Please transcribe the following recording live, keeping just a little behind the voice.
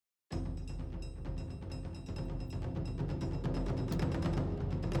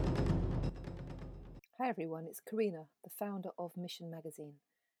Hi everyone, it's Karina, the founder of Mission Magazine,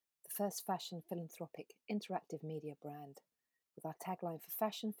 the first fashion philanthropic interactive media brand, with our tagline for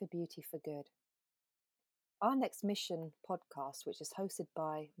fashion, for beauty, for good. Our next Mission podcast, which is hosted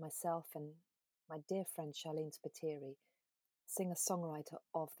by myself and my dear friend Charlene Spiteri, singer-songwriter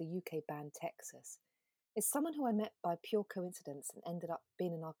of the UK band Texas, is someone who I met by pure coincidence and ended up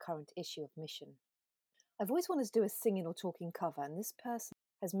being in our current issue of Mission. I've always wanted to do a singing or talking cover, and this person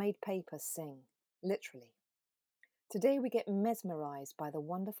has made paper sing, literally. Today we get mesmerised by the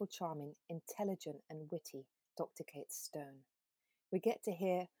wonderful, charming, intelligent and witty Dr. Kate Stone. We get to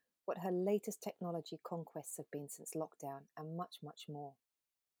hear what her latest technology conquests have been since lockdown and much, much more.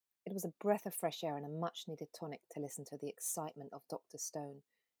 It was a breath of fresh air and a much needed tonic to listen to the excitement of Dr. Stone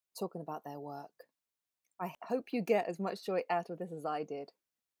talking about their work. I hope you get as much joy out of this as I did.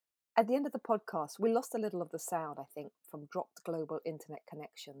 At the end of the podcast, we lost a little of the sound, I think, from dropped global internet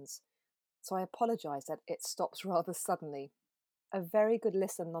connections. So I apologise that it stops rather suddenly. A very good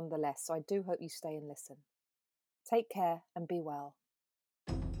listen nonetheless, so I do hope you stay and listen. Take care and be well.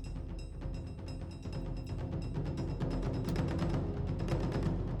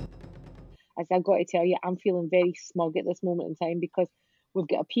 As I've got to tell you, I'm feeling very smug at this moment in time because we've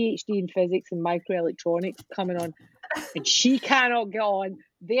got a PhD in physics and microelectronics coming on, and she cannot get on.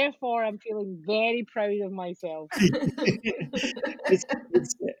 Therefore, I'm feeling very proud of myself.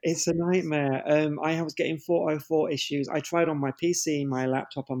 It's a nightmare. I was getting 404 issues. I tried on my PC, my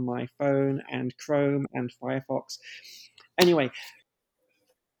laptop, on my phone, and Chrome and Firefox. Anyway,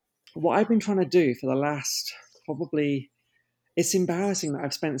 what I've been trying to do for the last probably, it's embarrassing that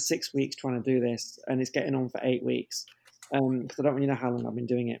I've spent 6 weeks trying to do this, and it's getting on for 8 weeks, because I don't really know how long I've been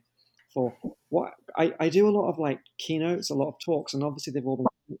doing it for. What I do a lot of like keynotes, a lot of talks, and obviously they've all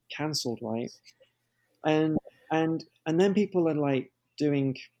been cancelled, right? And and then people are like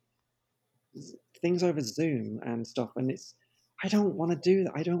doing things over Zoom and stuff, and I don't want to do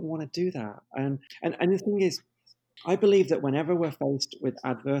that. I don't want to do that. And the thing is, I believe that whenever we're faced with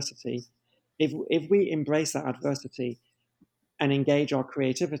adversity, if we embrace that adversity and engage our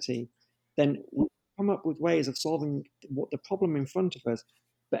creativity, then we come up with ways of solving what the problem in front of us,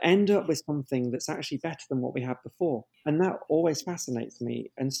 but end up with something that's actually better than what we had before. And that always fascinates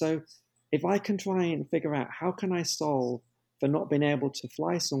me. And so if I can try and figure out how can I solve for not being able to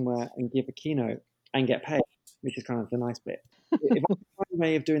fly somewhere and give a keynote and get paid, which is kind of the nice bit. If I can find a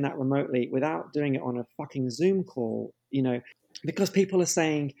way of doing that remotely without doing it on a fucking Zoom call, because people are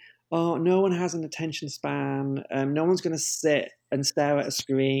saying, oh, no one has an attention span. No one's going to sit and stare at a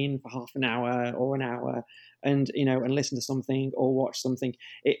screen for half an hour or an hour and listen to something or watch something.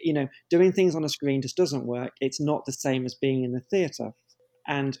 Doing things on a screen just doesn't work. It's not the same as being in the theatre.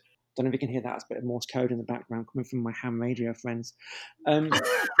 And I don't know if you can hear that. It's a bit of Morse code in the background coming from my ham radio friends. I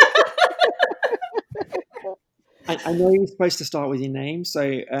know you're supposed to start with your name,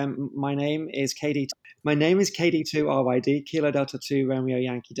 so my name is KD. My name is KD2RYD, Kilo Delta 2 Romeo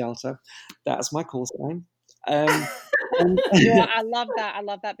Yankee Delta. That's my call sign. No, I love that. I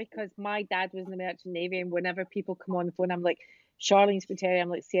love that because my dad was in the Merchant Navy, and whenever people come on the phone, I'm like, Charlene Spiteri, I'm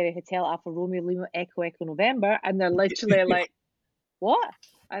like, Sierra Hotel Alpha Romeo Lima Echo Echo November, and they're literally like, what?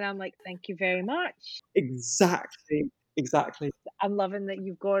 And I'm like, thank you very much. Exactly. I'm loving that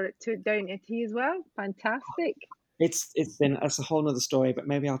you've got it down to T as well. Fantastic. That's a whole nother story, but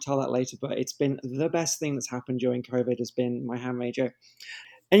maybe I'll tell that later. But it's been the best thing that's happened during COVID has been my ham radio.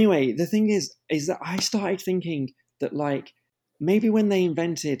 Anyway, the thing is that I started thinking that like maybe when they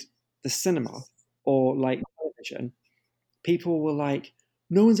invented the cinema or like television, people were like,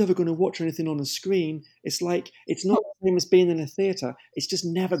 no one's ever going to watch anything on a screen. It's like it's not the same as being in a theater. It's just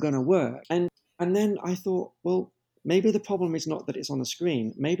never going to work. And then I thought, well, maybe the problem is not that it's on a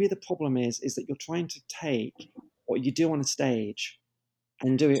screen. Maybe the problem is that you're trying to take what you do on a stage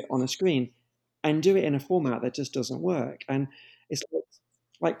and do it on a screen and do it in a format that just doesn't work. And it's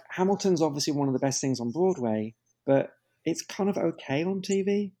like Hamilton's obviously one of the best things on Broadway, but it's kind of okay on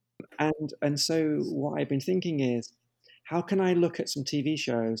TV. And so what I've been thinking is, how can I look at some TV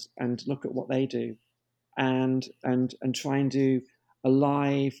shows and look at what they do, and try and do a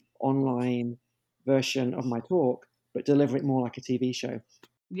live online version of my talk, but deliver it more like a TV show.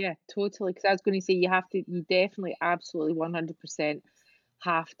 Yeah, totally. Because I was going to say you definitely, absolutely, 100%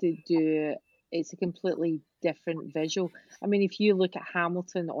 have to do it. It's a completely different visual. I mean, if you look at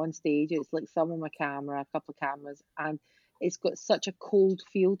Hamilton on stage, it's like someone with a camera, a couple of cameras, and it's got such a cold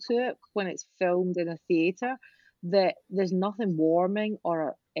feel to it when it's filmed in a theatre that there's nothing warming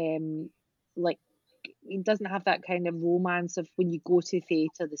or like it doesn't have that kind of romance of when you go to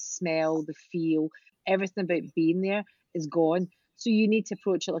theatre, the smell, the feel, everything about being there is gone. So you need to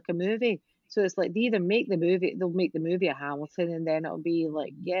approach it like a movie. So it's like they either make the movie, they'll make the movie a Hamilton, and then it'll be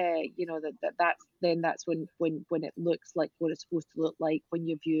like, yeah, you know, that's when it looks like what it's supposed to look like when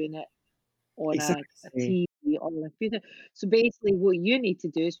you're viewing it on a Exactly. TV or on a computer. So basically, what you need to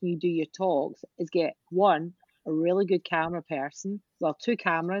do is when you do your talks is get a really good camera person, well, 2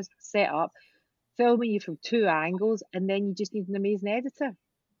 cameras set up, filming you from 2 angles, and then you just need an amazing editor.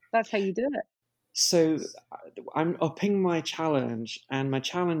 That's how you do it. So I'm upping my challenge, and my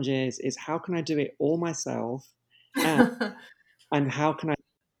challenge is how can I do it all myself, and how can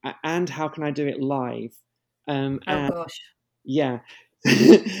I do it live? Oh And gosh. yeah.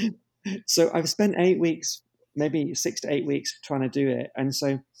 So I've spent 8 weeks, maybe 6 to 8 weeks trying to do it, and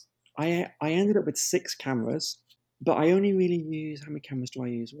so I ended up with 6 cameras, but I only really use, how many cameras do I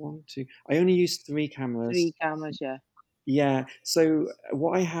use? 1, 2. I only use 3 cameras. 3 cameras, yeah. Yeah. So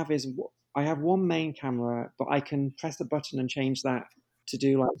what I have is I have one main camera, but I can press the button and change that to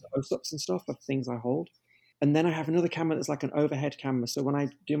do like close-ups and stuff of things I hold. And then I have another camera that's like an overhead camera. So when I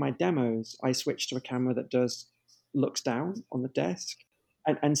do my demos, I switch to a camera that looks down on the desk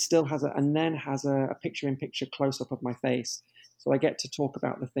and still has a picture-in-picture close-up of my face. So I get to talk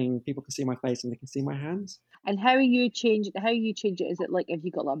about the thing. People can see my face and they can see my hands. And how you change it? Is it like, have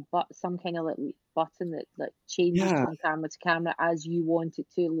you got like some kind of like button that like changes Yeah, from camera to camera as you want it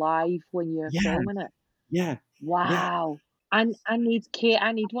to live when you're yeah, filming it? yeah, yeah. Wow. And I need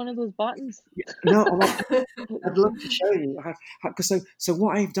one of those buttons. No, I'd love to show you. So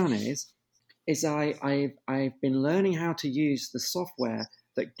what I've done is I've been learning how to use the software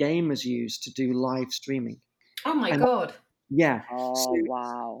that gamers use to do live streaming. Oh my And God. yeah, Oh,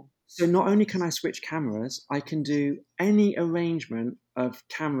 wow. so not only can I switch cameras, I can do any arrangement of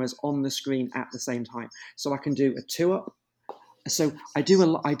cameras on the screen at the same time. So I can do a 2-up. So I do a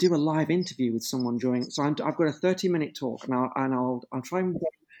live interview with someone during. So I've got a 30-minute talk, and I'll try and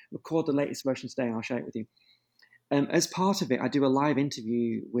record the latest version today, and I'll share it with you. As part of it, I do a live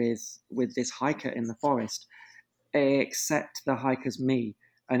interview with this hiker in the forest, except the hiker's me,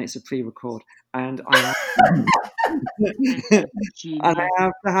 and it's a pre-record, and I and I Genius.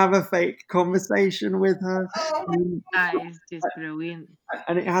 have to have a fake conversation with her, That is just brilliant.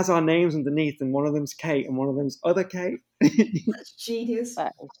 and it has our names underneath, and one of them's Kate, and one of them's other Kate. That's genius.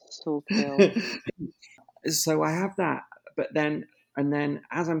 That is so cool. So I have that, but then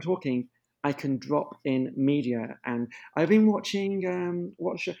as I'm talking, I can drop in media, and I've been watching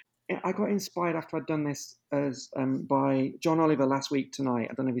I got inspired after I'd done this by John Oliver Last Week Tonight.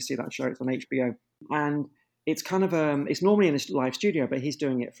 I don't know if you see that show; it's on HBO, and it's kind of it's normally in a live studio, but he's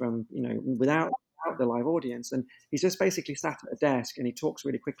doing it from without the live audience, and he's just basically sat at a desk and he talks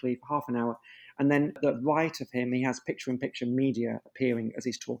really quickly for half an hour, and then the right of him, he has picture-in-picture media appearing as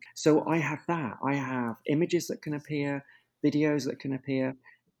he's talking. So I have that. I have images that can appear, videos that can appear.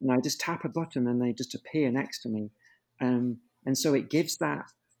 And I just tap a button and they just appear next to me. And so it gives that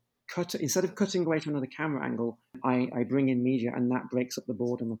instead of cutting away to another camera angle, I bring in media, and that breaks up the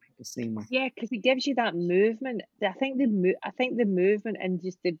boredom of people seeing my. Yeah, because it gives you that movement. I think the movement and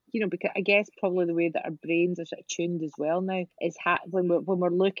just because I guess probably the way that our brains are sort of tuned as well now is when we're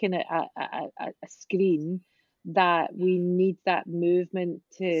looking at a screen, that we need that movement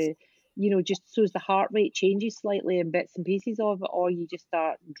to, just so as the heart rate changes slightly in bits and pieces of it, or you just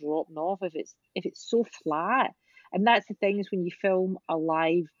start dropping off if it's so flat. And that's the thing, is when you film a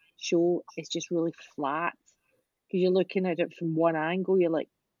live show, it's just really flat because you're looking at it from one angle. You're like,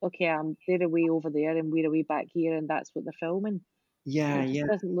 okay, they're away over there and we're away back here, and that's what they're filming. Yeah, And it yeah.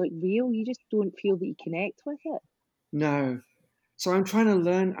 just doesn't look real. You just don't feel that you connect with it. No. So I'm trying to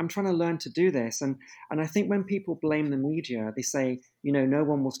learn to do this, and I think when people blame the media, they say, no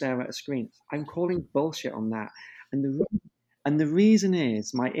one will stare at a screen. I'm calling bullshit on that, and the reason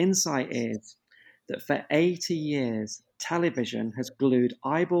is, my insight is that for 80 years, television has glued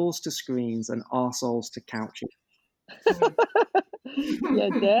eyeballs to screens and arseholes to couches. Yeah,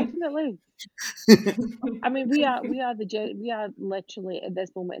 definitely. I mean, we are literally at this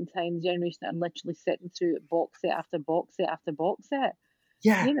moment in time the generation that are literally sitting through box set after box set after box set.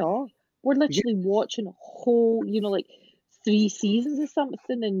 Yeah, We're literally watching whole, like 3 seasons of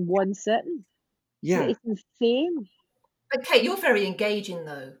something in one sitting. yeah. It's insane. But Kate, you're very engaging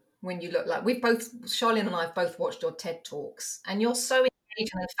though. When you look, like Charlene and I have both watched your TED Talks, and you're so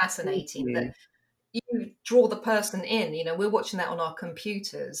engaging and fascinating that you draw the person in. We're watching that on our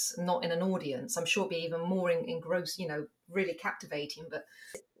computers, not in an audience. I'm sure it'd be even more engrossed, really captivating. But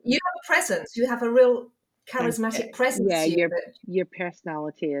you have a presence. You have a real charismatic presence. Yeah, your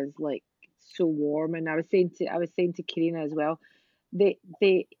personality is like so warm, and I was saying to Karina as well, the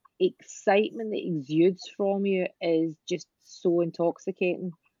excitement that exudes from you is just so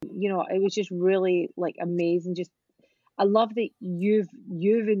intoxicating. You know, it was just really like amazing. Just I love that you've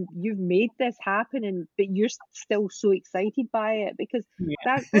made this happen, and but you're still so excited by it, because Yeah.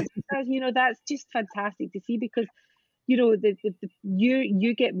 that's you know, that's just fantastic to see, because you know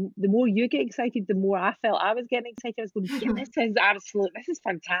you get, the more you get excited, the more I felt I was getting excited. I was going, yeah, this is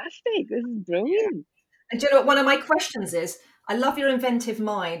fantastic, this is brilliant. And do you know what one of my questions is? I love your inventive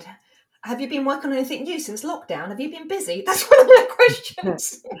mind. Have you been working on anything new since lockdown? Have you been busy? That's one of my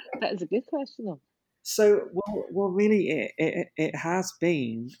questions. That is a good question, though. So, really, it has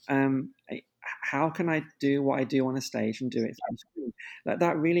been. How can I do what I do on a stage and do it through screen?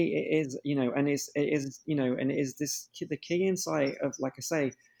 That really it is, and it is, and it is the key insight of, like I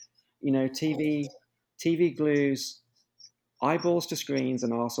say, TV glues eyeballs to screens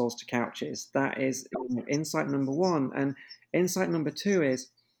and arseholes to couches. That is insight number one, and insight number two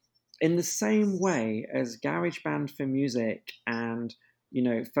is, in the same way as GarageBand for music and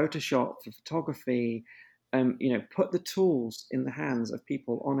Photoshop for photography, put the tools in the hands of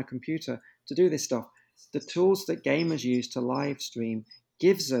people on a computer to do this stuff. The tools that gamers use to live stream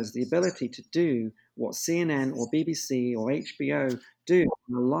gives us the ability to do what CNN or BBC or HBO do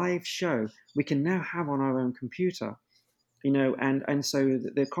on a live show. We can now have on our own computer, and so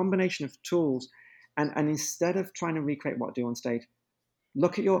the combination of tools, and instead of trying to recreate what I do on stage,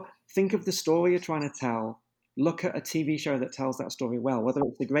 think of the story you're trying to tell. Look at a TV show that tells that story well, whether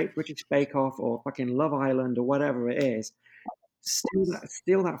it's the Great British Bake Off or fucking Love Island or whatever it is.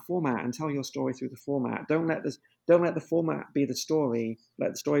 Steal that format and tell your story through the format. Don't let the format be the story.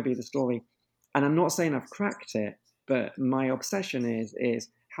 Let the story be the story. And I'm not saying I've cracked it, but my obsession is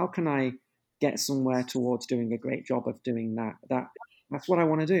how can I get somewhere towards doing a great job of doing that. That's what I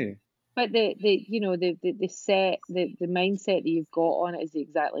want to do. But the you know the set the mindset that you've got on it is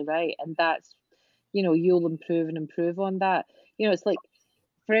exactly right, and that's, you know, you'll improve and improve on that. You know, it's like,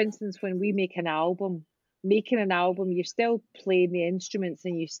 for instance, when we making an album, you're still playing the instruments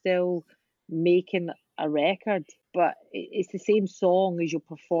and you're still making a record, but it's the same song as you'll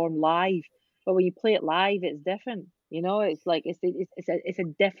perform live. But when you play it live, it's different. You know, it's like it's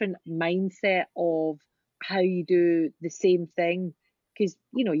a different mindset of how you do the same thing, because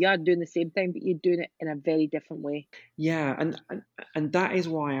you know you are doing the same thing, but you're doing it in a very different way. Yeah, and that is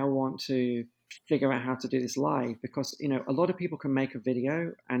why I want to figure out how to do this live, because a lot of people can make a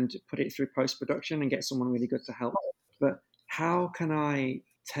video and put it through post production and get someone really good to help. But how can I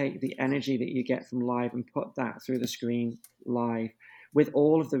take the energy that you get from live and put that through the screen live, with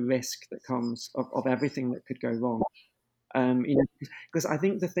all of the risk that comes of everything that could go wrong? Because I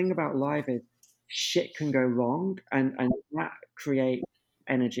think the thing about live is shit can go wrong, and that creates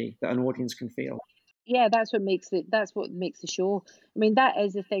energy that an audience can feel. Yeah, that's what makes the show. I mean, that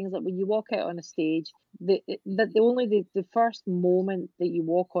is the things, like when you walk out on a stage, the only the first moment that you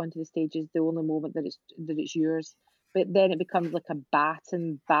walk onto the stage is the only moment that it's yours. But then it becomes like a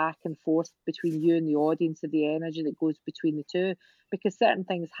baton back and forth between you and the audience, of the energy that goes between the two, because certain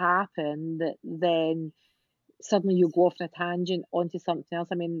things happen that then suddenly you go off on a tangent onto something else.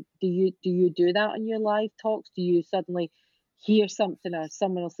 I mean, do you do that on your live talks? Do you suddenly hear something, or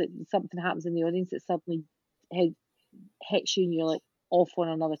someone else, that something happens in the audience that suddenly hit, hits you and you're like off on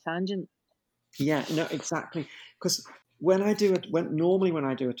another tangent? Yeah, no, exactly. Because normally when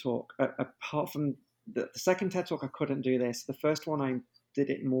I do a talk, apart from the second TED talk, I couldn't do this. The first one I did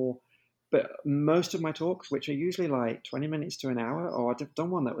it more, but most of my talks, which are usually like 20 minutes to an hour, or I've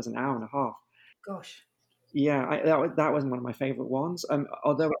done one that was an hour and a half. Gosh. Yeah, that was one of my favorite ones.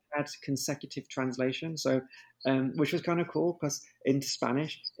 Although it had consecutive translation, so which was kind of cool because into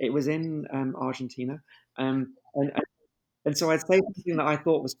Spanish, it was in Argentina, and so I'd say something that I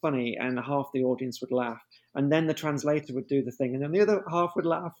thought was funny, and half the audience would laugh, and then the translator would do the thing, and then the other half would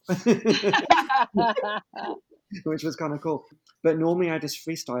laugh, which was kind of cool. But normally I just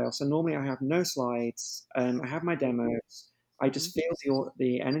freestyle. So normally I have no slides. I have my demos. I just feel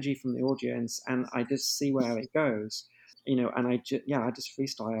the energy from the audience, and I just see where it goes. And I just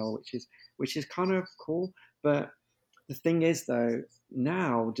freestyle, which is kind of cool. But the thing is, though,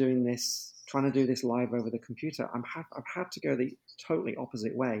 now trying to do this live over the computer, I've had to go the totally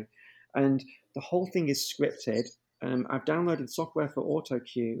opposite way, and the whole thing is scripted. I've downloaded software for auto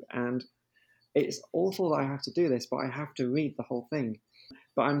cue, and it's awful that I have to do this, but I have to read the whole thing.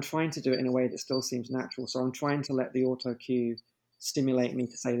 But I'm trying to do it in a way that still seems natural. So I'm trying to let the auto cue stimulate me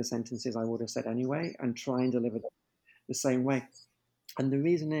to say the sentences I would have said anyway, and try and deliver the same way. And the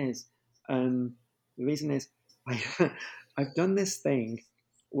reason is, I've done this thing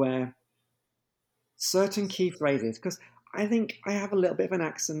where certain key phrases, because I think I have a little bit of an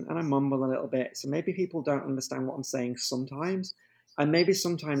accent and I mumble a little bit, so maybe people don't understand what I'm saying sometimes. And maybe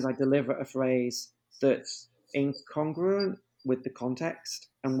sometimes I deliver a phrase that's incongruent with the context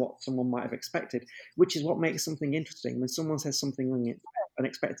and what someone might have expected, which is what makes something interesting. When someone says something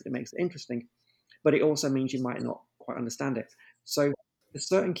unexpected, it makes it interesting, but it also means you might not quite understand it. So there's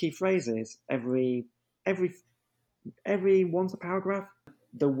certain key phrases every once a paragraph,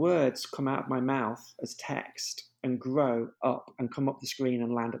 the words come out of my mouth as text and grow up and come up the screen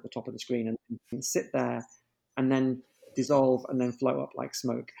and land at the top of the screen and sit there and then dissolve and then float up like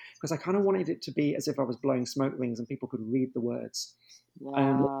smoke. Because I kind of wanted it to be as if I was blowing smoke rings and people could read the words.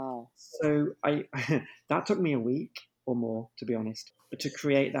 Wow. So I that took me a week or more, to be honest, to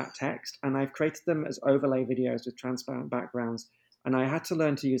create that text. And I've created them as overlay videos with transparent backgrounds. And I had to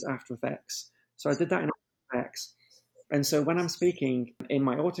learn to use After Effects. So I did that in After Effects. And so when I'm speaking in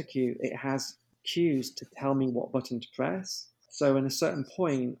my auto cue, it has cues to tell me what button to press. So in a certain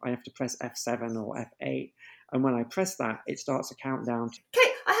point, I have to press F7 or F8. And when I press that, it starts a countdown.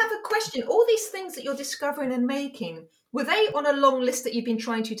 Kate, I have a question. All these things that you're discovering and making, were they on a long list that you've been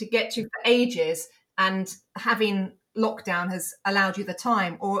trying to get to for ages, and having lockdown has allowed you the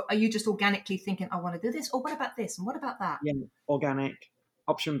time? Or are you just organically thinking, I want to do this? Or what about this? And what about that? Yeah, organic.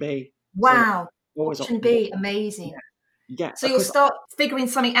 Option B. Wow. So always Option B, amazing. Yeah. So you'll start figuring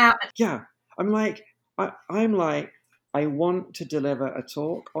something out. Yeah. I'm like, I want to deliver a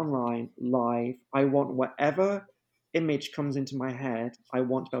talk online live. I want whatever image comes into my head, I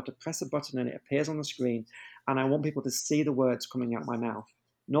want to be able to press a button and it appears on the screen. And I want people to see the words coming out my mouth.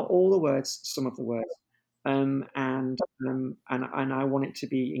 Not all the words, some of the words. And I want it to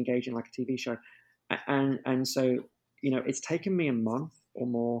be engaging like a TV show. And so, it's taken me a month or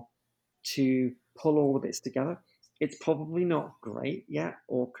more to pull all the bits together. It's probably not great yet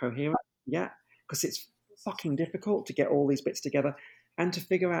or coherent yet because it's fucking difficult to get all these bits together and to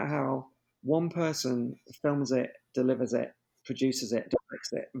figure out how one person films it, delivers it, produces it,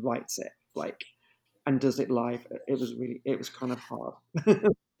 directs it, writes it, and does it live. It was kind of hard.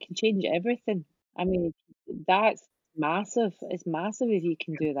 Can change everything. I mean, that's massive. It's massive if you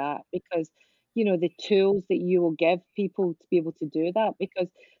can do that, because the tools that you will give people to be able to do that, because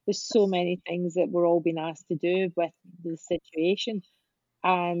there's so many things that we're all being asked to do with the situation.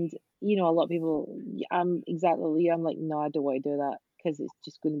 And a lot of people, I'm exactly like you. I'm like, no, I don't want to do that because it's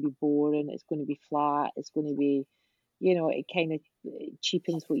just going to be boring. It's going to be flat. It's going to be, it kind of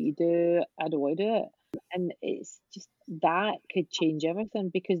cheapens what you do. I don't want to do it. And it's just that could change everything,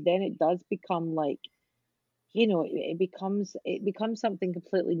 because then it does become like, it becomes something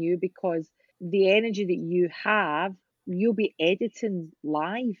completely new, because the energy that you have, you'll be editing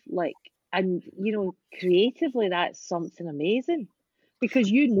live, like, and creatively that's something amazing,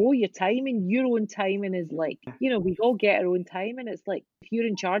 because your timing, your own timing is like, we all get our own timing. It's like if you're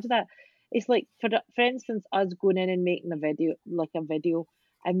in charge of that, it's like for instance, us going in and making a video,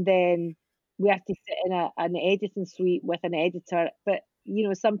 and then we have to sit in an editing suite with an editor, but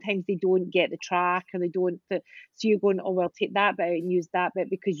sometimes they don't get the track, or they don't. So you're going, oh well, take that bit out and use that bit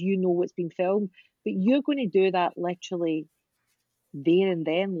because you know what's been filmed, but you're going to do that literally there and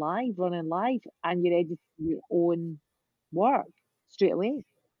then, live, running live, and you're editing your own work straight away.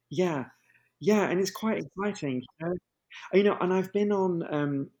 Yeah, and it's quite exciting. And I've been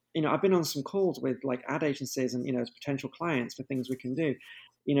on I've been on some calls with like ad agencies and as potential clients for things we can do,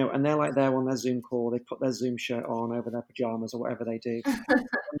 and they're like there on their Zoom call, they put their Zoom shirt on over their pajamas or whatever they do.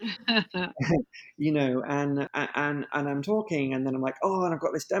 And I'm talking, and then I'm like, oh, and I've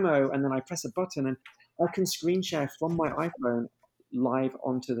got this demo, and then I press a button and I can screen share from my iPhone live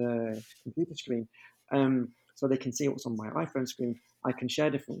onto the computer screen, so they can see what's on my iPhone screen. I can share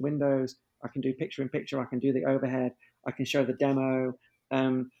different windows. I can do picture in picture. I can do the overhead. I can show the demo.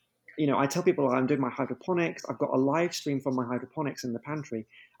 I tell people I'm doing my hydroponics. I've got a live stream from my hydroponics in the pantry.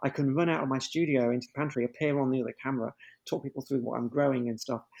 I can run out of my studio into the pantry, appear on the other camera, talk people through what I'm growing and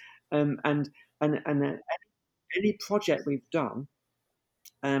stuff. And any project we've done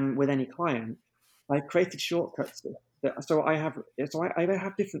with any client, I've created shortcuts. So I have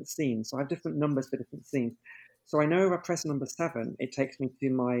different scenes. So I have different numbers for different scenes. So I know if I press number 7, it takes me to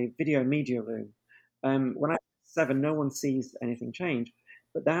my video media room. When I press 7, no one sees anything change,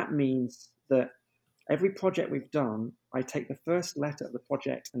 but that means that every project we've done, I take the first letter of the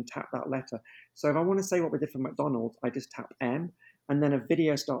project and tap that letter. So if I want to say what we did for McDonald's, I just tap M, and then a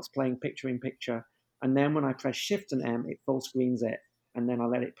video starts playing picture in picture. And then when I press Shift and M, it full screens it, and then I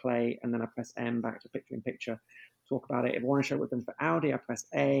let it play, and then I press M back to picture in picture, talk about it. If I want to show what we've done for Audi, I press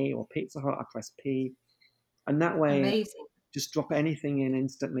A, or Pizza Hut, I press P. And that way, Amazing. just drop anything in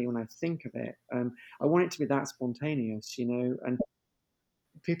instantly when I think of it. I want it to be that spontaneous, and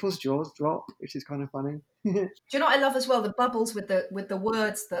people's jaws drop, which is kind of funny. Do you know what I love as well? The bubbles with the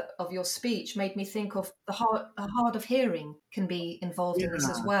words that of your speech made me think of the hard of hearing can be involved in this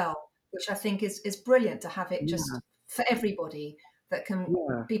as well, which I think is brilliant to have it just for everybody that can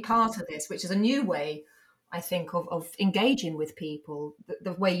be part of this, which is a new way, I think, of engaging with people,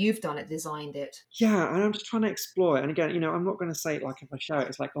 the way you've done it, designed it. Yeah, and I'm just trying to explore it. And again, I'm not going to say it like if I shout,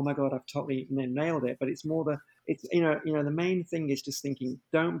 it's like, oh my God, I've totally nailed it. But it's more the main thing is just thinking,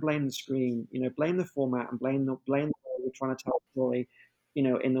 don't blame the screen, blame the format and blame the way you're trying to tell a story,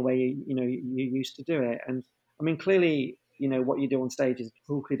 in the way you used to do it. And I mean, clearly, what you do on stage is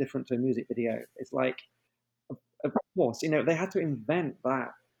totally different to a music video. It's like, of course, they had to invent that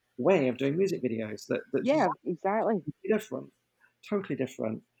way of doing music videos. Yeah, exactly. Different, totally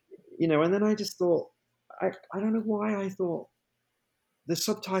different. And then I just thought, I don't know why I thought the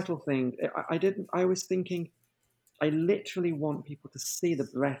subtitle thing, I was thinking, I literally want people to see the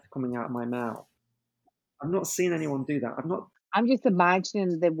breath coming out of my mouth. I've not seen anyone do that. I'm just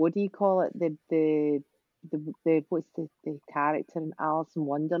imagining what do you call it? The what's the character in Alice in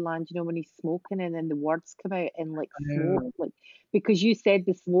Wonderland? When he's smoking and then the words come out in like smoke, like because you said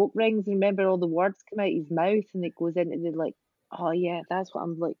the smoke rings. Remember, all the words come out his mouth and it goes into the like. Oh yeah, that's what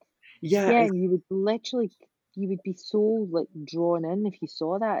I'm like. Yeah, and you would be so like drawn in if you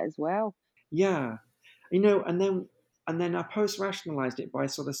saw that as well. Yeah, and then I post-rationalized it by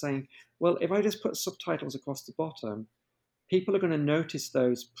sort of saying, well, if I just put subtitles across the bottom, people are going to notice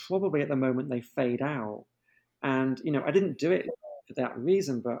those probably at the moment they fade out. And, I didn't do it for that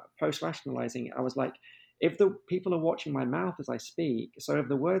reason, but post-rationalizing it, I was like, if the people are watching my mouth as I speak, so if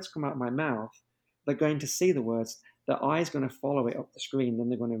the words come out of my mouth, they're going to see the words, their eye's going to follow it up the screen, then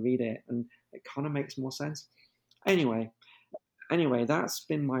they're going to read it. And it kind of makes more sense. Anyway, that's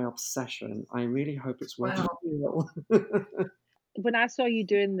been my obsession. I really hope it's working. Wow. When I saw you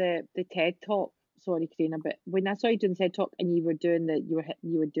doing the TED Talk, sorry, Karina, but when I saw you doing the TED Talk and you were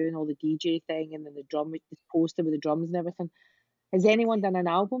doing all the DJ thing and then the poster with the drums and everything, has anyone done an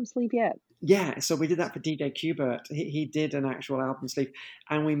album sleeve yet? Yeah, so we did that for DJ Qbert. He did an actual album sleeve,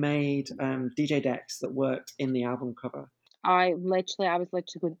 and we made DJ decks that worked in the album cover. I was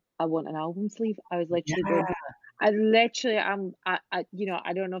literally going, I want an album sleeve. I was literally going, I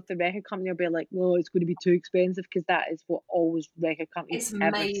don't know if the record company will be like, no, it's going to be too expensive, because that is what always record companies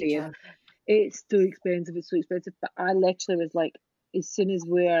ever say. It's too expensive. But I literally was like, as soon as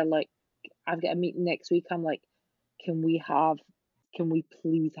we're like, I've got a meeting next week, I'm like, can we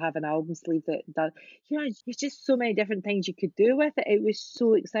please have an album sleeve that does, there's just so many different things you could do with it. It was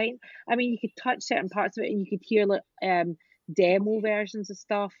so exciting. I mean, you could touch certain parts of it and you could hear like demo versions of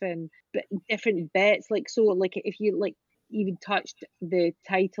stuff and different bits. Like, so like if you like even touched the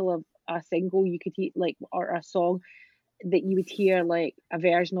title of a single, you could hear like, or a song that you would hear like a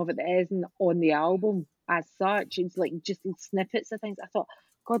version of it that isn't on the album as such. It's like just snippets of things. I thought,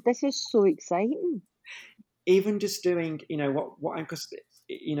 God, this is so exciting. Even just doing, because,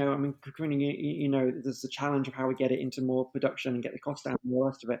 I mean, Karina, there's the challenge of how we get it into more production and get the cost down and all the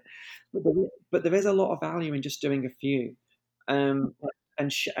rest of it. But there is a lot of value in just doing a few, and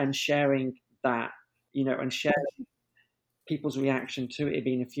sharing that, and sharing people's reaction to it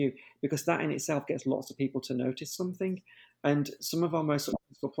being a few, because that in itself gets lots of people to notice something. And some of our most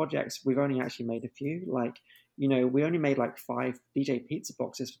successful projects, we've only actually made a few. Like, we only made like 5 DJ pizza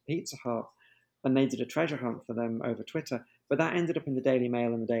boxes for Pizza Hut, and they did a treasure hunt for them over Twitter. But that ended up in the Daily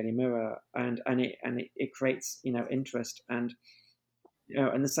Mail and the Daily Mirror, and it creates interest, and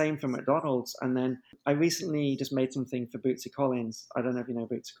and the same for McDonald's. And then I recently just made something for Bootsy Collins. I don't know if you know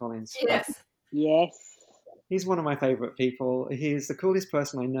Bootsy Collins. Yes. He's one of my favorite people. He's the coolest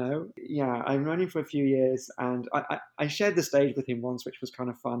person I know. Yeah, I've known him for a few years, and I shared the stage with him once, which was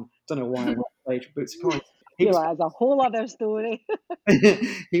kind of fun. Don't know why I went on stage with Bootsy Collins. That's a whole other story.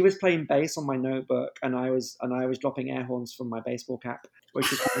 He was playing bass on my notebook, and I was dropping air horns from my baseball cap, which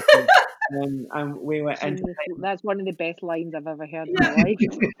was kind of fun. And we were That's one of the best lines I've ever heard in my life.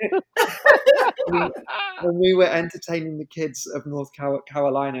 And we were entertaining the kids of North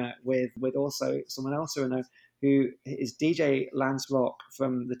Carolina with also someone else who I know, who is DJ Lance Rock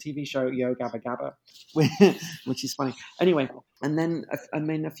from the TV show Yo Gabba Gabba, which is funny. Anyway, and then, I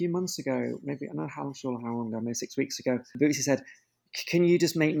mean, a few months ago, maybe, I'm not sure how long ago, maybe 6 weeks ago, Bootsy said, can you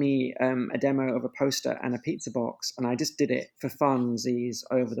just make me a demo of a poster and a pizza box? And I just did it for funsies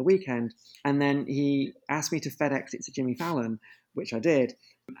over the weekend. And then he asked me to FedEx it to Jimmy Fallon, which I did.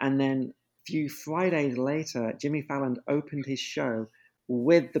 And then a few Fridays later, Jimmy Fallon opened his show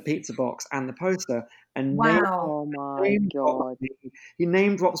with the pizza box and the poster, and oh my God, he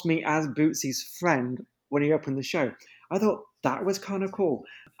name drops me as Bootsy's friend when he opened the show. I thought that was kind of cool.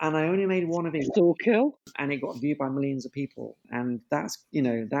 And I only made one of it, So cool. and it got viewed by millions of people. And that's, you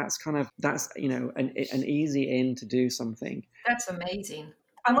know, that's an easy in to do something. That's amazing.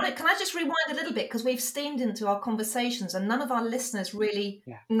 Can I just rewind a little bit, because we've steamed into our conversations and none of our listeners really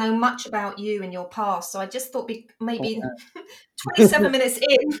know much about you and your past. So I just thought maybe 27 minutes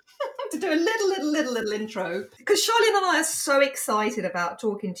in to do a little intro, because Charlene and I are so excited about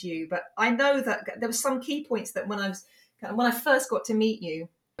talking to you. But I know that there were some key points that when I first got to meet you,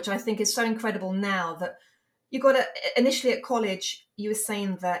 which I think is so incredible now, that you initially at college, you were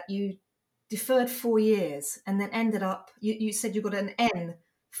saying that you deferred 4 years and then ended up, you said you got an N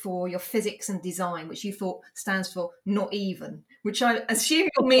for your physics and design, which you thought stands for not even, which I assume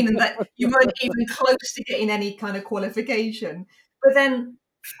you're meaning that you weren't even close to getting any kind of qualification. But then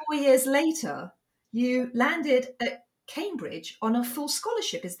 4 years later, you landed at Cambridge on a full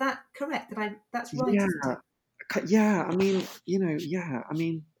scholarship. Is that correct? That's right, isn't it? Yeah, I mean, you know, yeah, I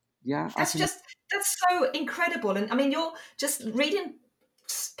mean, yeah. That's so incredible. And I mean, you're just reading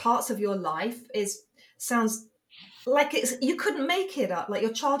parts of your life sounds like you couldn't make it up. Like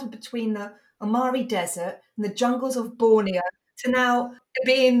your childhood between the Amari Desert and the jungles of Borneo to now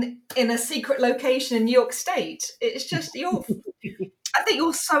being in a secret location in New York State. It's just I think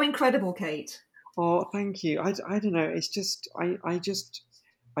you're so incredible, Kate. Oh, thank you. I don't know. It's just I just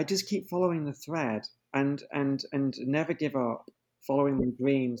keep following the thread and never give up following my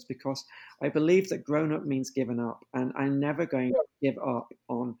dreams, because I believe that grown up means given up, and I'm never going to give up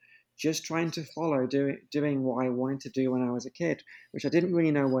on just trying to follow doing what I wanted to do when I was a kid, which I didn't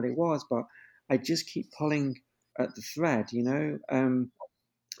really know what it was, but I just keep pulling at the thread, you know.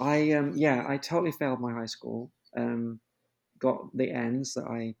 I totally failed my high school. Got the N's that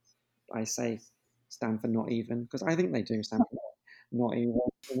I say stand for not even, because I think they do stand for not even,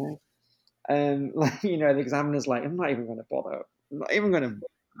 you know. Like, you know, the examiner's like, I'm not even going to bother. I'm not even going to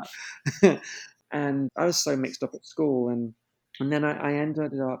bother. And I was so mixed up at school, and then I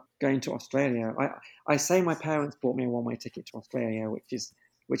ended up going to Australia. I say my parents bought me a one-way ticket to Australia,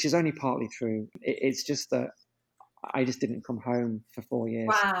 which is only partly true. It's just that I just didn't come home for 4 years.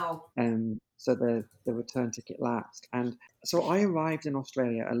 Wow. So the return ticket lapsed. And so I arrived in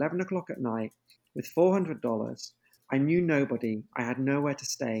Australia 11 o'clock at night with $400. I knew nobody. I had nowhere to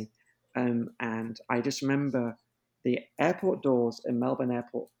stay. And I just remember the airport doors in Melbourne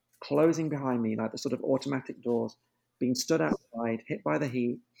Airport closing behind me, like the sort of automatic doors, being stood outside, hit by the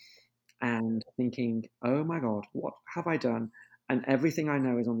heat, and thinking, oh my God, what have I done? And everything I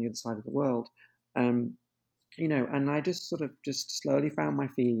know is on the other side of the world. You know, and I just sort of just slowly found my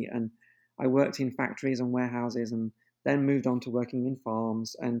feet, and I worked in factories and warehouses, and then moved on to working in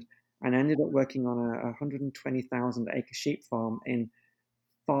farms, and ended up working on a 120,000 acre sheep farm in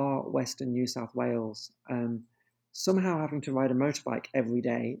far western New South Wales. Somehow having to ride a motorbike every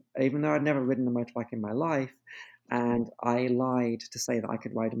day, even though I'd never ridden a motorbike in my life. And I lied to say that I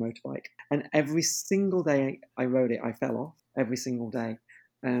could ride a motorbike. And every single day I rode it, I fell off every single day.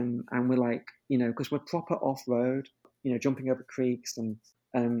 And we're like, you know, because we're proper off-road, you know, jumping over creeks. And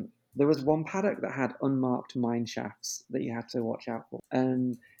there was one paddock that had unmarked mine shafts that you had to watch out for.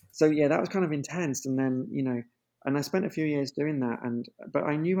 So, yeah, that was kind of intense. And then, you know, and I spent a few years doing that. But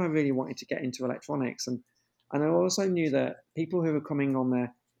I knew I really wanted to get into electronics. And I also knew that people who were coming on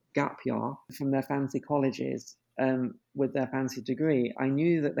their gap year from their fancy colleges with their fancy degree, I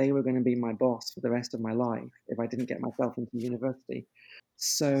knew that they were going to be my boss for the rest of my life if I didn't get myself into university.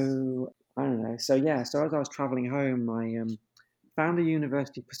 So I don't know. So yeah, so as I was traveling home, I found a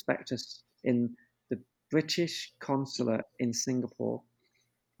university prospectus in the British consulate in Singapore.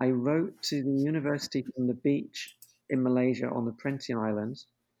 I wrote to the university from the beach in Malaysia on the Perhentian Islands.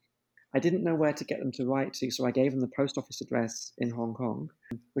 I didn't know where to get them to write to, so I gave them the post office address in Hong Kong,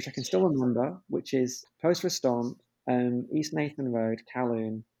 which I can still remember, which is Post Restaurant, East Nathan Road,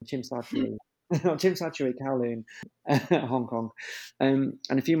 Kowloon, Tsim Sha Tsui, Tsim Sha Tsui, Kowloon, Hong Kong. And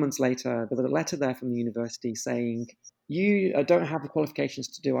a few months later, there was a letter there from the university saying, you don't have the qualifications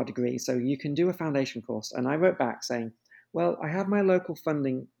to do our degree, so you can do a foundation course. And I wrote back saying, well, I have my local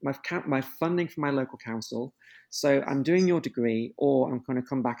funding, my funding from my local council, so I'm doing your degree, or I'm going to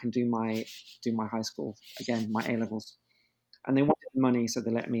come back and do my high school again, my A levels. And they wanted money, so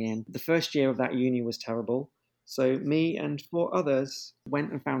they let me in. The first year of that uni was terrible. So me and 4 others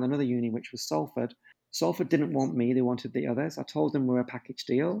went and found another uni, which was Salford. Salford didn't want me, they wanted the others. I told them we're a package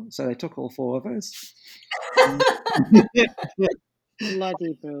deal, so they took all 4 of us.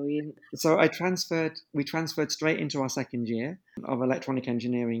 Bloody brilliant. So we transferred straight into our second year of electronic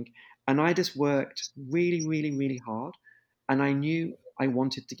engineering, and I just worked really, really, really hard. And I knew I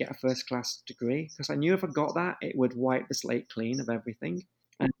wanted to get a first class degree because I knew if I got that, it would wipe the slate clean of everything.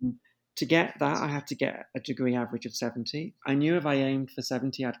 And to get that, I had to get a degree average of 70. I knew if I aimed for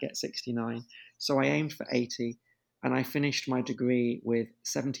 70, I'd get 69. So I aimed for 80, and I finished my degree with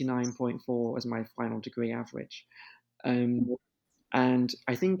 79.4 as my final degree average. And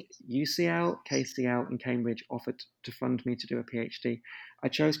I think UCL, KCL, and Cambridge offered to fund me to do a PhD. I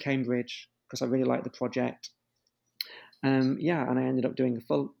chose Cambridge because I really liked the project. And I ended up doing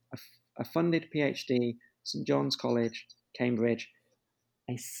a funded PhD, St John's College, Cambridge.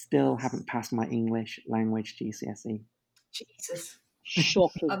 I still haven't passed my English language GCSE. Jesus.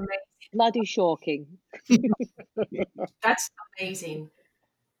 Shocking. Amazing. Bloody shocking. That's amazing.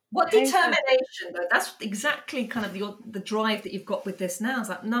 What determination, though. That's exactly kind of the drive that you've got with this now. It's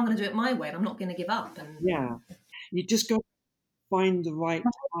like, no, I'm going to do it my way, and I'm not going to give up. And yeah, you just got to find the right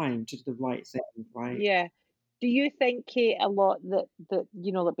time to do the right thing, right? Yeah. Do you think, Kate, a lot that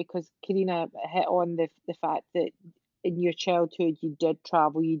like, because Karina hit on the fact that in your childhood you did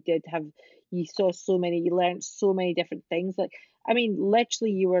travel, you saw so many, you learned so many different things. Like, I mean,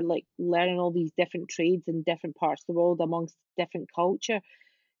 literally, you were like learning all these different trades in different parts of the world amongst different culture.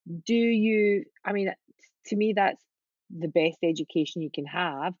 Do you? I mean, to me, that's the best education you can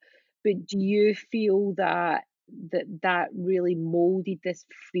have. But do you feel that really molded this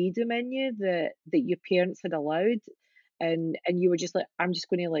freedom in you that your parents had allowed, and you were just like, I'm just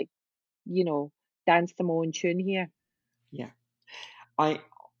going to, like, dance to my own tune here? Yeah, I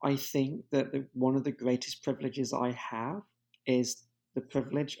think that one of the greatest privileges I have is the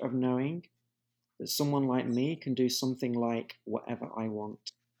privilege of knowing that someone like me can do something like whatever I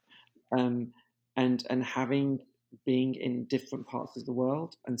want, and having being in different parts of the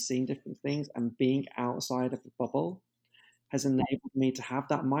world and seeing different things and being outside of the bubble has enabled me to have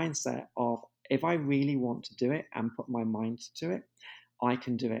that mindset of if I really want to do it and put my mind to it, I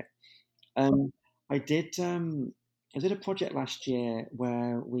can do it. I did a project last year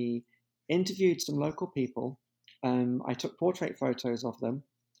where we interviewed some local people. I took portrait photos of them.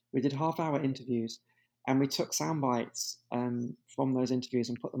 We did half-hour interviews, and we took sound bites from those interviews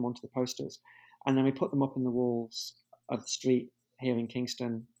and put them onto the posters, and then we put them up in the walls of the street here in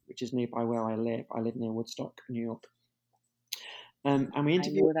Kingston, which is nearby where I live. I live near Woodstock, New York. And we I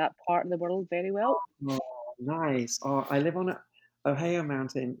interviewed. know that part of the world very well. Oh, nice. Oh, I live on a Ohio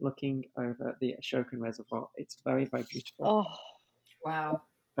Mountain looking over the Ashokan Reservoir. It's very, very beautiful. Oh, wow.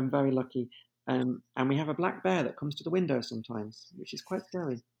 I'm very lucky. And we have a black bear that comes to the window sometimes, which is quite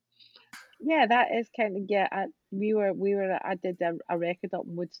scary. yeah, that is kind of, yeah. I did a record up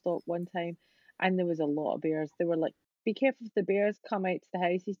in Woodstock one time, and there was a lot of bears. They were like, "Be careful if the bears come out to the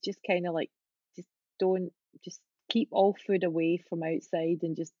houses. Just kind of like, just don't, just keep all food away from outside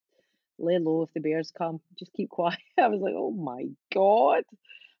and just lay low if the bears come. Just keep quiet." I was like, "Oh my God!"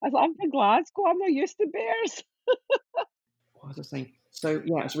 I was like, "I'm from Glasgow. I'm not used to bears." What was I saying? So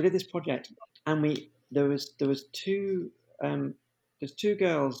we did this project, and there was two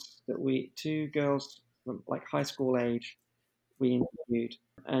girls from like high school age we interviewed,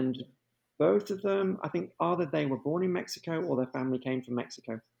 and both of them, I think, either they were born in Mexico or their family came from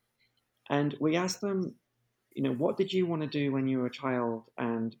Mexico, and we asked them, what did you want to do when you were a child?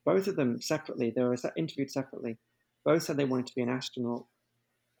 And both of them separately, they were interviewed separately, both said they wanted to be an astronaut.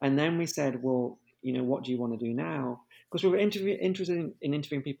 And then we said, well, what do you want to do now? Because we were interested in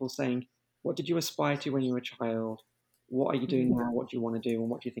interviewing people saying, what did you aspire to when you were a child? What are you doing now? What do you want to do? And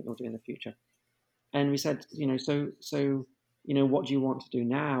what do you think you'll do in the future? And we said, what do you want to do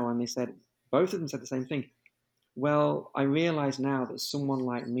now? And they said, both of them said the same thing. Well, I realize now that someone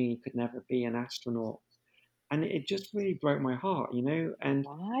like me could never be an astronaut. And it just really broke my heart, and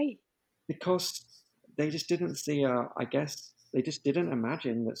Why? because they just didn't see I guess they just didn't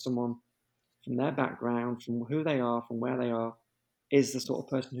imagine that someone from their background, from who they are, from where they are, is the sort of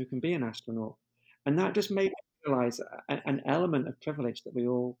person who can be an astronaut. And that just made me realize an element of privilege that we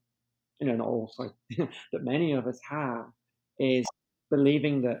all, not all, sorry, that many of us have, is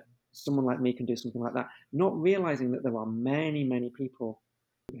believing that someone like me can do something like that, not realizing that there are many, many people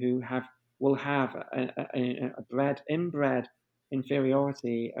who will have a inbred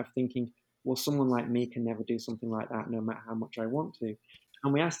inferiority of thinking, well, someone like me can never do something like that, no matter how much I want to.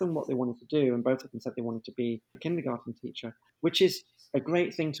 And we asked them what they wanted to do, and both of them said they wanted to be a kindergarten teacher, which is a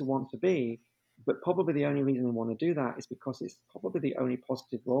great thing to want to be. But probably the only reason they want to do that is because it's probably the only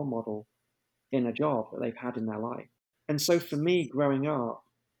positive role model in a job that they've had in their life. And so for me, growing up,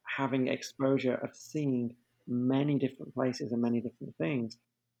 having exposure of seeing many different places and many different things,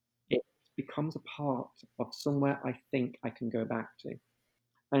 it becomes a part of somewhere I think I can go back to.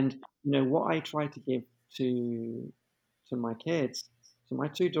 And what I try to give to my kids to my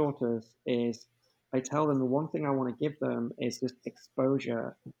two daughters is I tell them the one thing I want to give them is just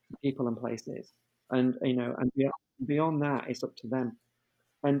exposure to people and places. And, and beyond that, it's up to them.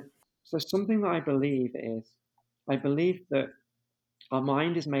 And so something that I believe that our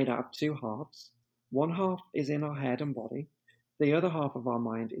mind is made out of two halves. One half is in our head and body. The other half of our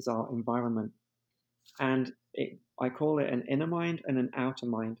mind is our environment. And I call it an inner mind and an outer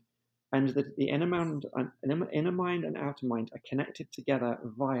mind. And the inner mind and outer mind are connected together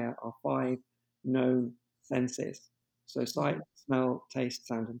via our five known senses. So sight, smell, taste,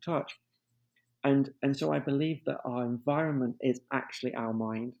 sound, and touch. And so I believe that our environment is actually our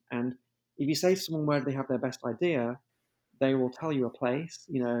mind. And if you say to someone where they have their best idea, they will tell you a place,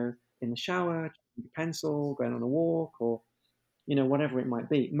 in the shower, a pencil, going on a walk, or whatever it might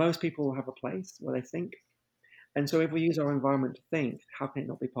be. Most people have a place where they think. And so if we use our environment to think, how can it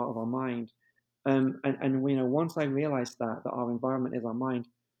not be part of our mind? And once I realized that our environment is our mind,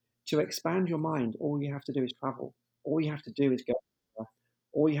 to expand your mind, all you have to do is travel. All you have to do is go.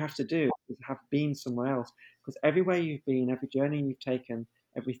 All you have to do is have been somewhere else. Because everywhere you've been, every journey you've taken,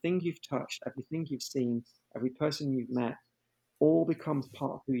 everything you've touched, everything you've seen, every person you've met, all becomes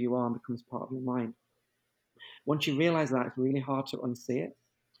part of who you are and becomes part of your mind. Once you realize that, it's really hard to unsee it.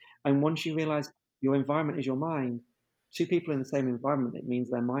 And once you realize your environment is your mind, two people in the same environment, it means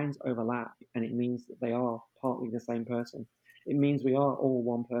their minds overlap and it means that they are partly the same person. It means we are all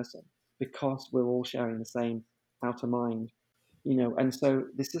one person because we're all sharing the same outer mind. And so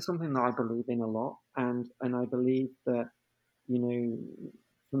this is something that I believe in a lot. And I believe that,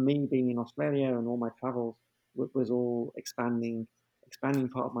 for me being in Australia and all my travels was all expanding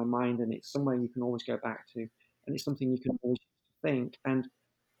part of my mind. And it's somewhere you can always go back to. And it's something you can always think. And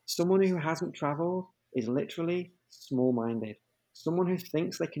someone who hasn't traveled is literally small minded. Someone who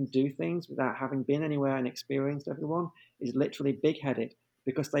thinks they can do things without having been anywhere and experienced everyone is literally big headed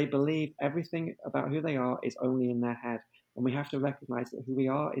because they believe everything about who they are is only in their head. And we have to recognize that who we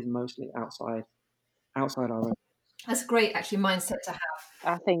are is mostly outside our own. That's a great, actually, mindset to have.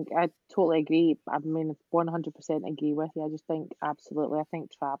 I think I totally agree. I mean, 100% agree with you. I just think absolutely. I think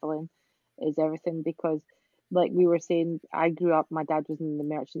traveling is everything because, like we were saying, I grew up. My dad was in the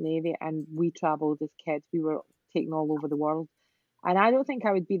Merchant Navy, and we traveled as kids. We were taken all over the world, and I don't think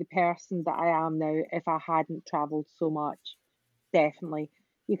I would be the person that I am now if I hadn't traveled so much. Definitely,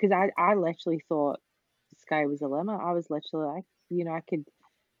 because I literally thought the sky was the limit. I was literally, I could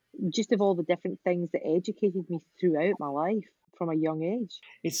just of all the different things that educated me throughout my life from a young age.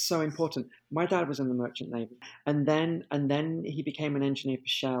 It's so important. My dad was in the Merchant Navy, and then he became an engineer for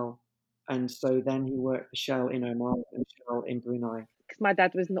Shell, and so then he worked for Shell in Oman and Shell in Brunei. Because my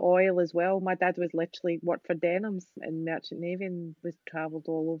dad was in oil as well. My dad was literally worked for Denims in Merchant Navy and was travelled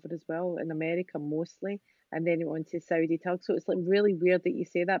all over as well, in America mostly. And then he went to Saudi Tug. So it's like really weird that you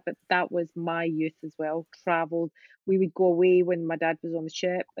say that, but that was my youth as well. Travelled. We would go away when my dad was on the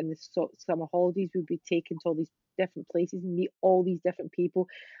ship and the summer holidays. We'd be taken to all these different places and meet all these different people.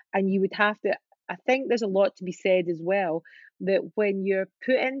 And you would have to, I think there's a lot to be said as well, that when you're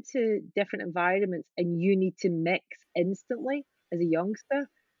put into different environments and you need to mix instantly as a youngster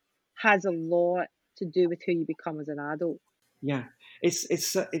has a lot to do with who you become as an adult. Yeah,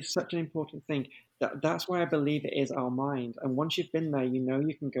 it's such an important thing. That's why I believe it is our mind. And once you've been there,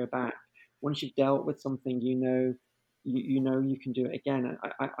 you can go back. Once you've dealt with something, you can do it again.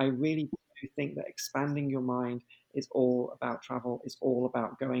 And I really do think that expanding your mind is all about travel. It's all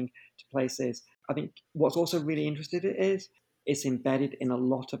about going to places. I think what's also really interesting is it's embedded in a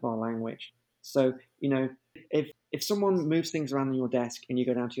lot of our language. So, if someone moves things around on your desk and you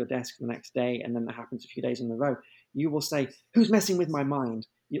go down to your desk the next day and then that happens a few days in a row, you will say, "Who's messing with my mind?"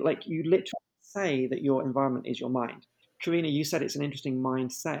 You literally say that your environment is your mind. Karina, you said it's an interesting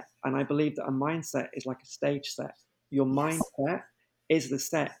mindset, and I believe that a mindset is like a stage set. Your mindset is the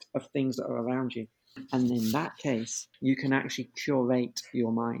set of things that are around you. And in that case, you can actually curate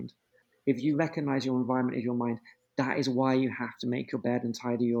your mind. If you recognize your environment is your mind, that is why you have to make your bed and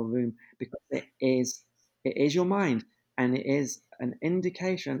tidy your room, because it is your mind, and it is an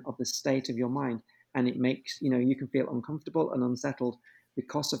indication of the state of your mind. And it makes, you can feel uncomfortable and unsettled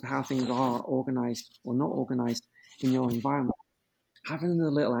because of how things are organized or not organized in your environment. Having a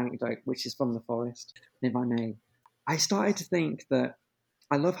little anecdote, which is from the forest, if I may. I started to think that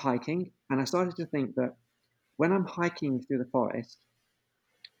I love hiking, and I started to think that when I'm hiking through the forest,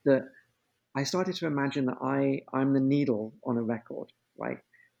 that I started to imagine that I'm the needle on a record, right?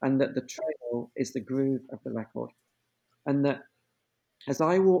 And that the trail is the groove of the record. And that as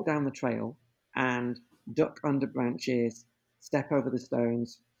I walk down the trail and duck under branches, step over the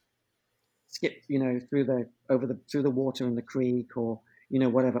stones, skip, through the water in the creek, or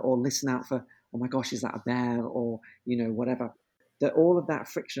whatever, or listen out for, oh my gosh, is that a bear, or whatever. That all of that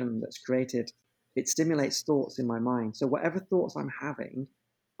friction that's created, it stimulates thoughts in my mind. So whatever thoughts I'm having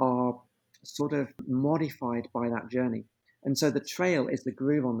are sort of modified by that journey. And so the trail is the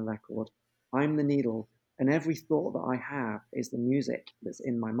groove on the record. I'm the needle, and every thought that I have is the music that's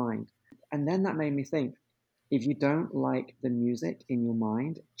in my mind. And then that made me think, if you don't like the music in your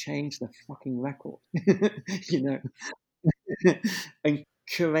mind, change the fucking record, and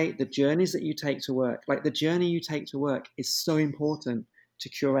curate the journeys that you take to work. Like the journey you take to work is so important to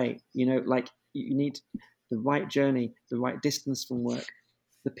curate, like you need the right journey, the right distance from work,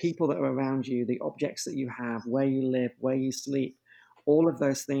 the people that are around you, the objects that you have, where you live, where you sleep, all of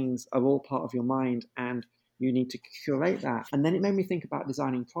those things are all part of your mind, and you need to curate that. And then it made me think about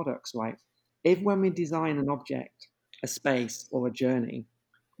designing products, right? If when we design an object, a space, or a journey,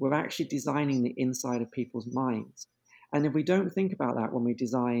 we're actually designing the inside of people's minds. And if we don't think about that when we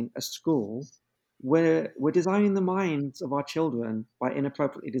design a school, we're designing the minds of our children by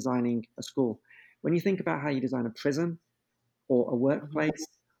inappropriately designing a school. When you think about how you design a prison or a workplace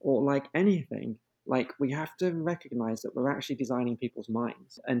or like anything, like we have to recognize that we're actually designing people's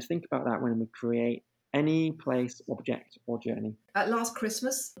minds, and think about that when we create any place, object, or journey. At last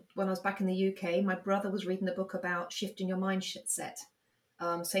Christmas, when I was back in the UK, my brother was reading a book about shifting your mindset,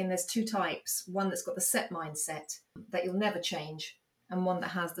 saying there's two types. One that's got the set mindset that you'll never change, and one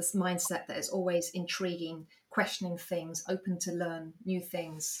that has this mindset that is always intriguing, questioning things, open to learn new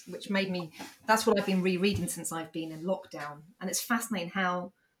things, which made me, that's what I've been rereading since I've been in lockdown. And it's fascinating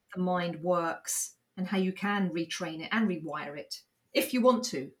how the mind works and how you can retrain it and rewire it if you want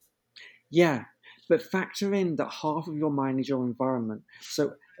to. Yeah, but factor in that half of your mind is your environment.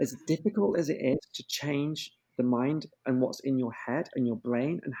 So as difficult as it is to change the mind and what's in your head and your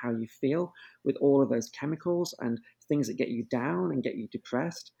brain and how you feel with all of those chemicals and things that get you down and get you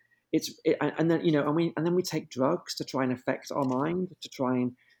depressed, and then we take drugs to try and affect our mind, to try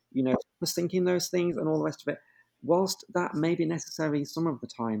and was thinking those things and all the rest of it. Whilst that may be necessary some of the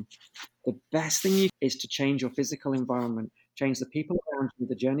time, the best thing is to change your physical environment, change the people around you,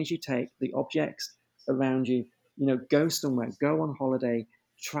 the journeys you take, the objects around you. Go somewhere, go on holiday,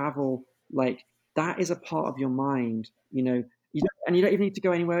 travel. Like that is a part of your mind. And you don't even need to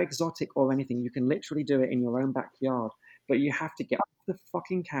go anywhere exotic or anything. You can literally do it in your own backyard. But you have to get off the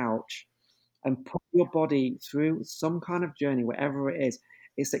fucking couch and put your body through some kind of journey, wherever it is.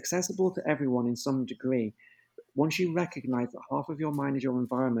 It's accessible to everyone in some degree. Once you recognize that half of your mind is your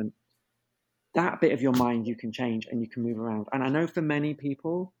environment, that bit of your mind you can change and you can move around. And I know for many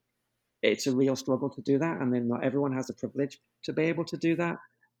people, it's a real struggle to do that. And then not everyone has the privilege to be able to do that.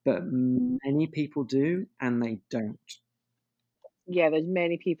 But many people do, and they don't. Yeah, there's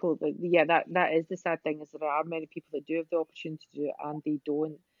many people that is the sad thing, is there are many people that do have the opportunity to do it and they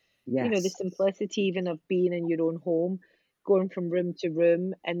don't. The Yes. simplicity even of being in your own home, going from room to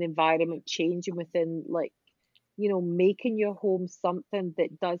room and the environment changing within, like, making your home something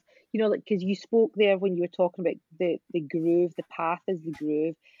that does, like, because you spoke there when you were talking about the groove, the path is the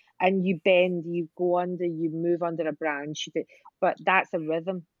groove, and you bend, you go under, you move under a branch, but that's a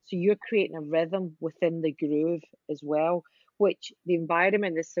rhythm. So you're creating a rhythm within the groove as well, which the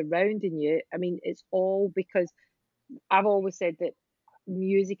environment is surrounding you. I mean, it's all because I've always said that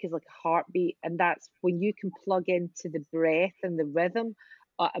music is like a heartbeat, and that's when you can plug into the breath and the rhythm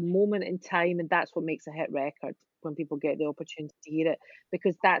at a moment in time, and that's what makes a hit record when people get the opportunity to hear it,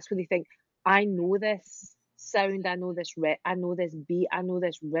 because that's when they think, I know this sound, I know this I know this beat, I know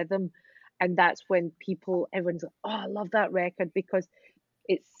this rhythm, and that's when everyone's like, oh, I love that record, because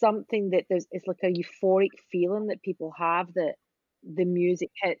it's something that it's like a euphoric feeling that people have, that the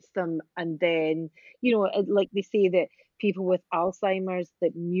music hits them, and then like they say that people with Alzheimer's,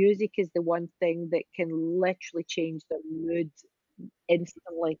 that music is the one thing that can literally change their mood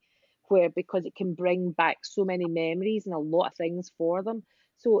instantly, where because it can bring back so many memories and a lot of things for them.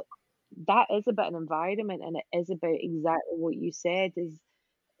 So that is about an environment, and it is about exactly what you said.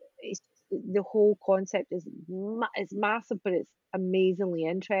 It's the whole concept is it's massive, but it's amazingly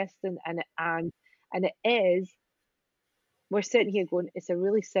interesting, and it is. We're sitting here going, it's a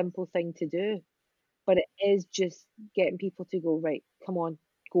really simple thing to do, but it is just getting people to go, right, come on,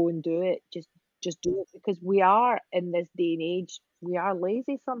 go and do it. Just do it, because we are in this day and age, we are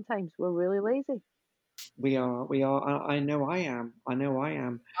lazy sometimes. We're really lazy. We are. I know I am. I know I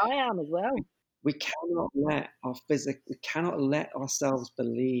am. I am as well. We cannot let ourselves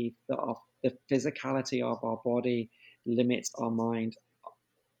believe that the physicality of our body limits our mind.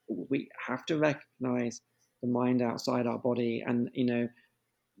 We have to recognize the mind outside our body, and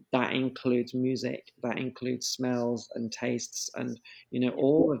that includes music, that includes smells and tastes, and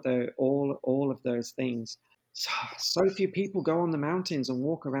all of those things. So few people go on the mountains and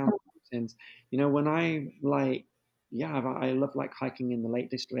walk around the mountains. When I love like hiking in the Lake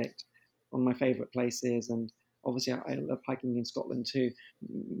District, one of my favorite places, and obviously I love hiking in Scotland too.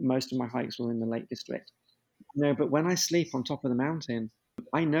 Most of my hikes were in the Lake District. But when I sleep on top of the mountain,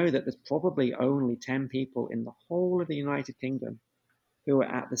 I know that there's probably only 10 people in the whole of the United Kingdom who are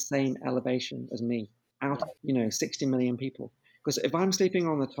at the same elevation as me out of 60 million people. Because if I'm sleeping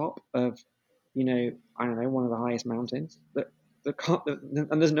on the top of I don't know, one of the highest mountains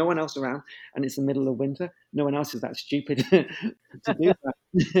and there's no one else around, and it's the middle of winter, no one else is that stupid to do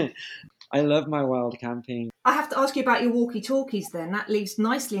that. I love my wild camping. I have to ask you about your walkie-talkies then. That leads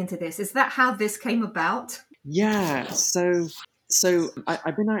nicely into this. Is that how this came about? Yeah, so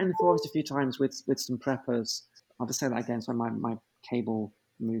I've been out in the forest a few times with some preppers. I'll just say that again, so my cable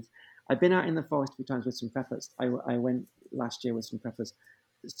moved. I've been out in the forest a few times with some preppers. I went last year with some preppers.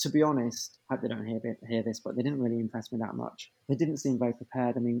 To be honest, I hope they don't hear this, but they didn't really impress me that much. They didn't seem very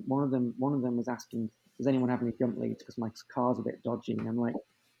prepared. I mean, one of them was asking, "Does anyone have any jump leads?" Because my car's a bit dodgy, and I'm like,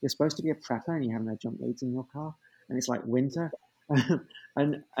 "You're supposed to be a prepper, and you have no jump leads in your car, and it's like winter."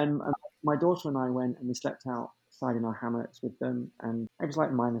 and my daughter and I went and we slept outside in our hammocks with them, and it was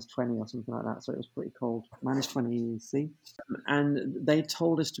like minus 20 or something like that, so it was pretty cold, minus 20 C. And they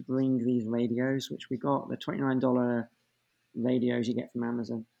told us to bring these radios, which we got, the $29 radios you get from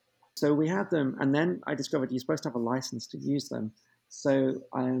Amazon. So we had them, and then I discovered you're supposed to have a license to use them. So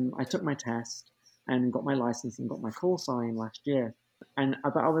I took my test and got my license and got my call sign last year.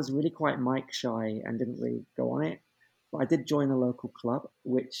 But I was really quite mic shy and didn't really go on it. But I did join a local club,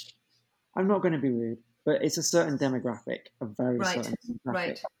 which I'm not going to be rude, but it's a certain demographic, a very certain demographic.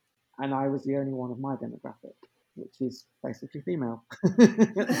 Right. And I was the only one of my demographic, which is basically female.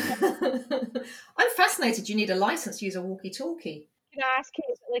 I'm fascinated you need a license to use a walkie-talkie. Can I ask you,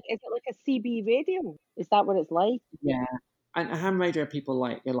 is it like a CB radio? Is that what it's like? Yeah. And a ham radio, people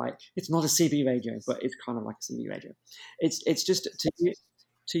like it's not a CB radio, but it's kind of like a CB radio. It's just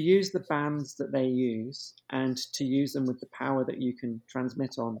to use the bands that they use and to use them with the power that you can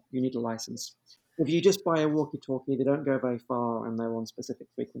transmit on. You need a license. If you just buy a walkie-talkie, they don't go very far and they're on specific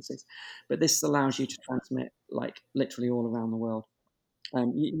frequencies. But this allows you to transmit like literally all around the world.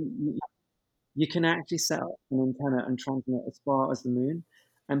 You can actually set up an antenna and transmit as far as the moon,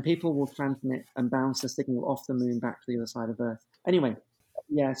 and people will transmit and bounce the signal off the moon back to the other side of Earth. Anyway,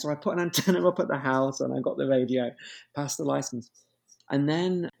 yeah, so I put an antenna up at the house and I got the radio, passed the license. And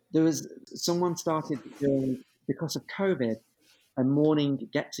then there was someone started doing, because of COVID, a morning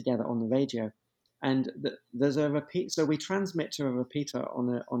get together on the radio. And there's a repeat, so we transmit to a repeater on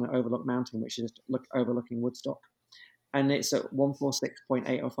an overlook mountain, which is overlooking Woodstock, and it's at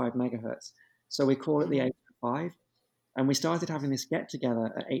 146.805 megahertz. So we call it the 805, and we started having this get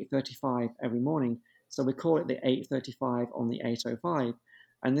together at 8:35 every morning. So we call it the 8:35 on the 805.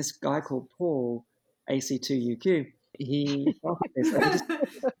 And this guy called Paul, AC2UQ, he started this.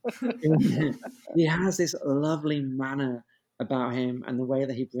 He has this lovely manner about him and the way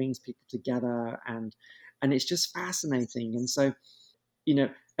that he brings people together, and it's just fascinating. And so,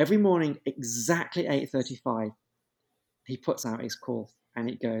 every morning exactly 8:35, he puts out his call, and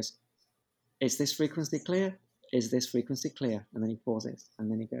it goes, "Is this frequency clear? Is this frequency clear?" And then he pauses, and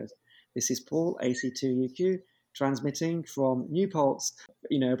then he goes, "This is Paul, AC2UQ, transmitting from New Paltz,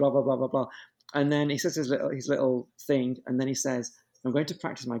 blah, blah, blah, blah, blah." And then he says his little thing, and then he says, "I'm going to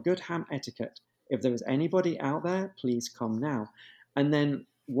practice my good ham etiquette. If there is anybody out there, please come now." And then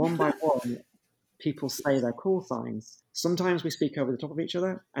one by one, people say their call signs. Sometimes we speak over the top of each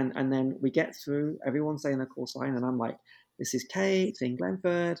other, and then we get through everyone saying their call sign, and I'm like, "This is Kate in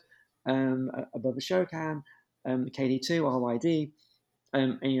Glenford, above the show cam, KD2 RYD,"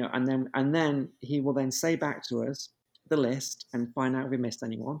 and then he will then say back to us the list and find out if we missed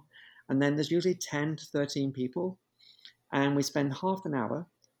anyone. And then there's usually 10 to 13 people, and we spend half an hour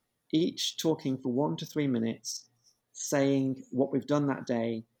each talking for 1 to 3 minutes, saying what we've done that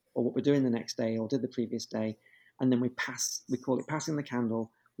day, or what we're doing the next day, or did the previous day, and then we call it passing the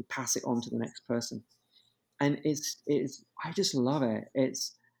candle. We pass it on to the next person, and it's I just love it.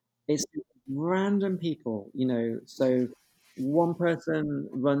 It's random people, So one person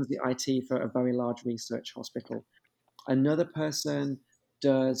runs the IT for a very large research hospital. Another person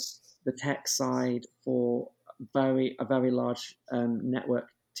does the tech side for a very large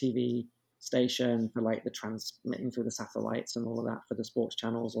network TV station for like the transmitting through the satellites and all of that for the sports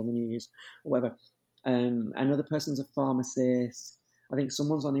channels or the news or whatever. Another person's a pharmacist. I think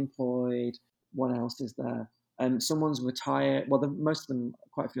someone's unemployed. What else is there? Someone's retired. Well, most of them,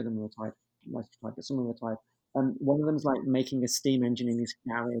 quite a few of them are retired. Most retired, but some are retired. One of them's like making a steam engine in his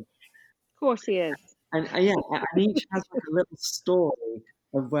garage. Of course he is. And yeah, and each has like a little story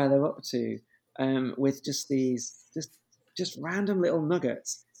of where they're up to, with just these just random little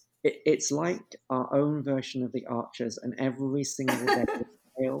nuggets. It's like our own version of the Archers, and every single day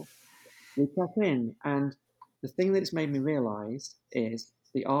we check in. And the thing that it's made me realise is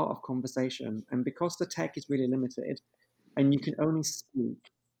the art of conversation. And because the tech is really limited, and you can only speak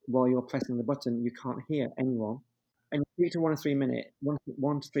while you're pressing the button, you can't hear anyone. And you speak to 1 to 3 minutes,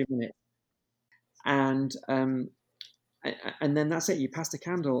 and then that's it. You pass the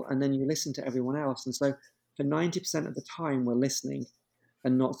candle, and then you listen to everyone else. And so, for 90% of the time, we're listening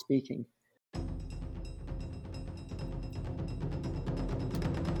and not speaking.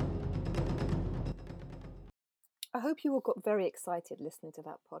 I hope you all got very excited listening to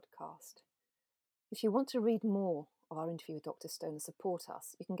that podcast. If you want to read more of our interview with Dr. Stone and support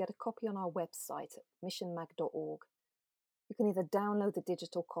us, you can get a copy on our website at missionmag.org. You can either download the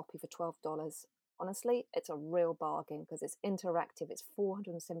digital copy for $12. Honestly, it's a real bargain because it's interactive. It's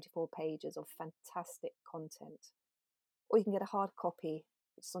 474 pages of fantastic content. Or you can get a hard copy,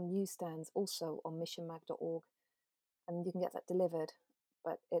 which is on newsstands, also on missionmag.org, and you can get that delivered.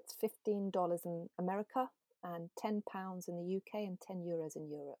 But it's $15 in America and £10 in the UK and €10 in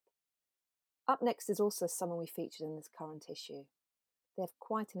Europe. Up next is also someone we featured in this current issue. They have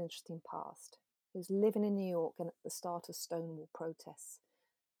quite an interesting past. He was living in New York and at the start of Stonewall protests,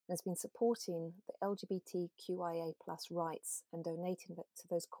 and has been supporting the LGBTQIA+ rights and donating to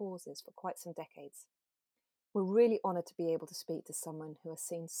those causes for quite some decades. We're really honoured to be able to speak to someone who has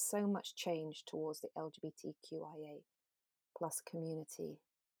seen so much change towards the LGBTQIA+ community,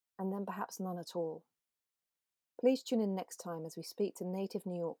 and then perhaps none at all. Please tune in next time as we speak to native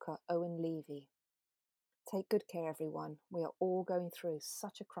New Yorker Owen Levy. Take good care, everyone. We are all going through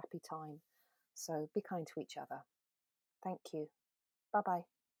such a crappy time, so be kind to each other. Thank you. Bye-bye.